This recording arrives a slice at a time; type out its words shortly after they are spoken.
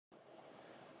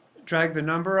Drag the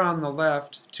number on the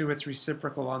left to its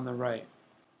reciprocal on the right.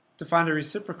 To find a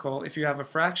reciprocal, if you have a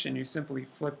fraction, you simply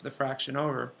flip the fraction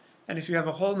over. And if you have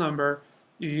a whole number,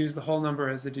 you use the whole number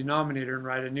as the denominator and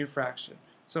write a new fraction.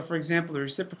 So for example, the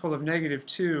reciprocal of negative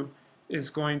 2 is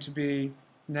going to be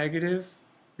negative,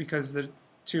 because the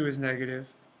 2 is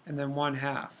negative, and then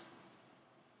 1/2.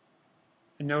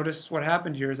 And notice what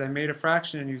happened here is I made a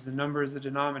fraction and used the number as the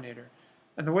denominator.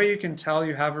 And the way you can tell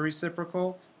you have a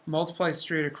reciprocal, multiply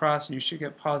straight across and you should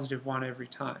get positive 1 every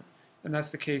time. And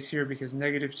that's the case here because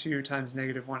negative 2 times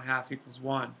negative 1/2 equals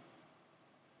 1.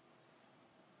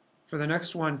 For the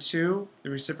next one, 2, the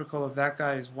reciprocal of that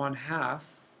guy is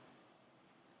 1/2.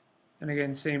 And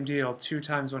again, same deal, 2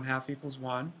 times 1/2 equals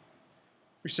 1.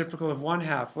 Reciprocal of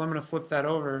 1/2, well, I'm going to flip that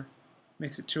over,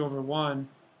 makes it 2 over 1,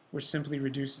 which simply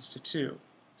reduces to 2.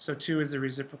 So 2 is the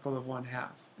reciprocal of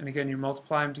 1/2. And again, you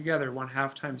multiply them together,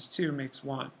 1/2 times 2 makes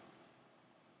 1.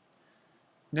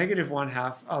 Negative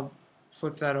 1/2, I'll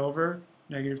flip that over,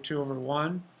 negative 2 over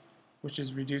 1, which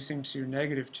is reducing to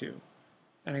negative 2.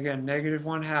 And again, negative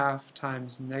 1/2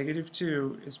 times negative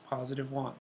 2 is positive 1.